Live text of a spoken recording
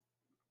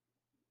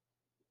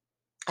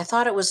I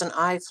thought it was an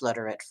eye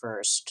flutter at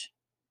first.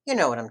 You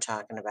know what I'm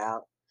talking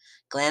about.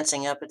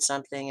 Glancing up at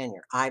something and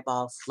your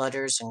eyeball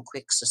flutters in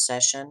quick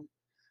succession.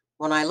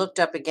 When I looked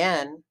up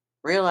again,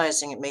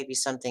 realizing it may be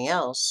something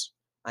else,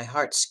 my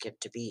heart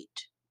skipped a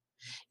beat.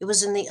 It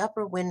was in the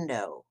upper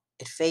window.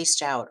 It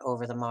faced out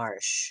over the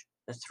marsh.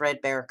 The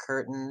threadbare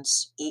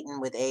curtains, eaten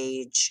with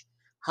age,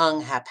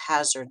 hung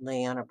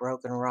haphazardly on a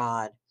broken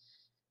rod.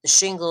 The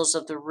shingles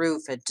of the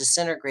roof had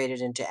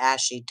disintegrated into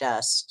ashy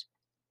dust.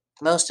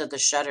 Most of the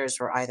shutters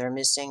were either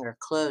missing or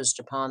closed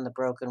upon the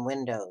broken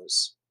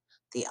windows.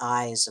 The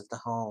eyes of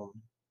the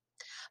home.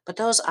 But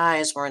those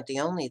eyes weren't the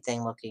only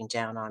thing looking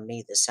down on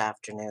me this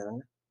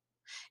afternoon.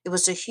 It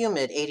was a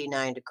humid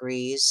 89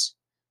 degrees.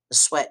 The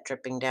sweat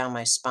dripping down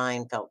my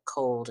spine felt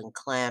cold and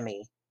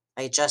clammy.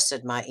 I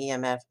adjusted my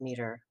EMF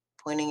meter,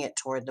 pointing it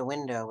toward the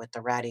window with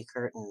the ratty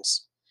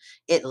curtains.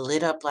 It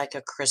lit up like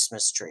a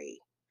Christmas tree.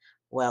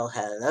 Well,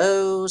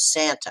 hello,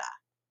 Santa.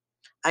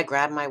 I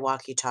grabbed my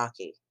walkie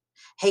talkie.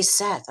 Hey,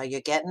 Seth, are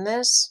you getting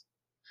this?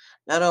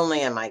 Not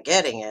only am I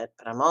getting it,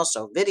 but I'm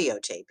also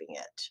videotaping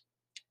it.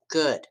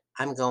 Good,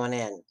 I'm going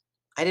in.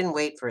 I didn't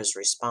wait for his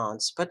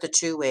response, put the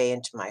two-way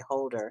into my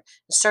holder,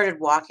 and started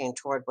walking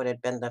toward what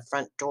had been the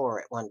front door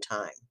at one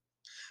time.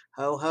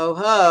 Ho, ho,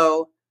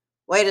 ho!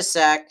 Wait a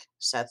sec,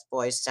 Seth's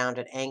voice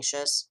sounded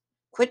anxious.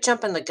 Quit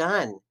jumping the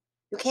gun.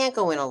 You can't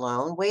go in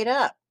alone. Wait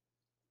up.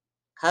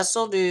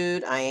 Hustle,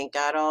 dude. I ain't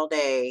got all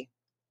day.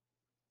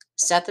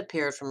 Seth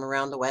appeared from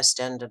around the west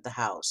end of the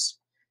house.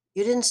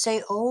 You didn't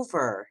say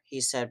over,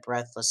 he said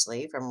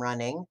breathlessly from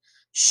running.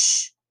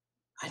 Shh,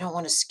 I don't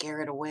want to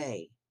scare it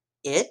away.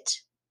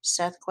 It?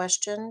 Seth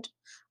questioned.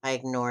 I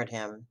ignored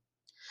him.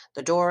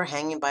 The door,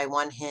 hanging by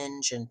one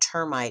hinge and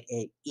termite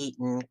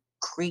eaten,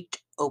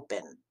 creaked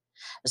open.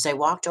 As I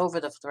walked over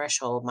the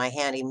threshold, my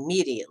hand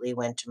immediately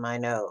went to my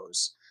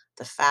nose.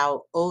 The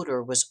foul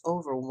odor was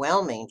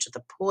overwhelming to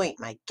the point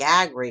my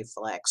gag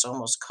reflex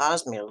almost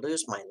caused me to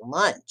lose my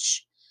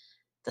lunch.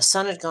 The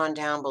sun had gone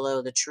down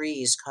below the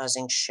trees,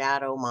 causing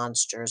shadow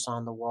monsters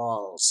on the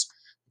walls.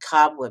 The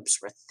cobwebs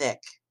were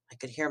thick. I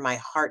could hear my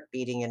heart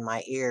beating in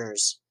my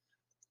ears.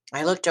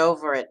 I looked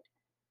over at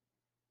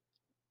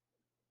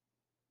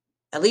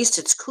least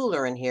it's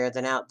cooler in here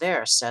than out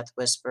there, Seth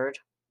whispered.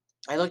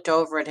 I looked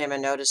over at him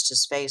and noticed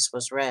his face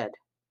was red.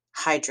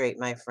 Hydrate,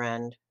 my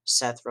friend.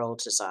 Seth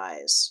rolled his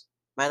eyes.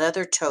 My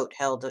leather tote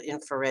held the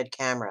infrared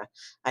camera.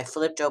 I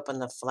flipped open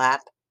the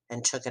flap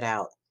and took it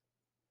out.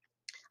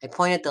 I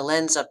pointed the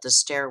lens up the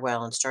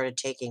stairwell and started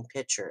taking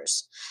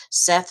pictures.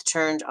 Seth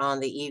turned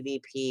on the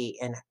EVP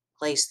and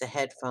placed the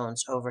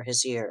headphones over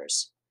his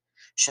ears.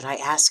 Should I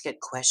ask it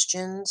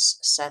questions?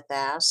 Seth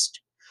asked.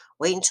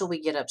 Wait until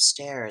we get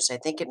upstairs. I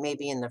think it may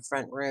be in the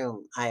front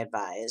room, I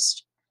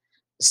advised.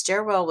 The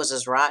stairwell was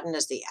as rotten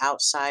as the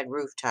outside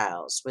roof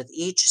tiles. With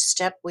each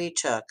step we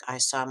took, I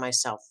saw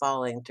myself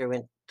falling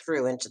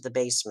through into the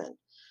basement.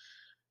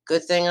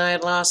 Good thing I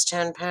had lost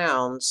 10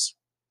 pounds.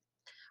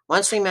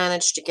 Once we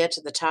managed to get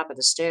to the top of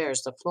the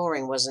stairs, the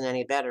flooring wasn't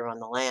any better on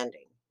the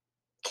landing.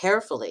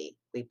 Carefully,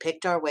 we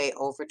picked our way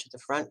over to the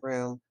front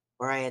room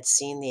where I had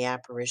seen the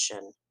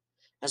apparition.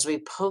 As we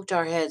poked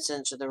our heads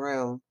into the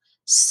room,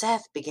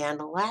 Seth began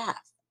to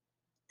laugh.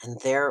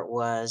 And there it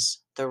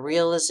was, the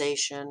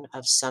realization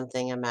of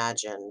something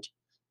imagined.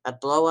 A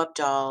blow up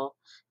doll,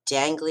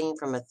 dangling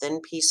from a thin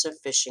piece of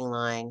fishing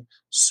line,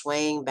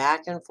 swaying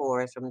back and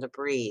forth from the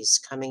breeze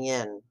coming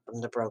in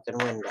from the broken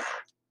window.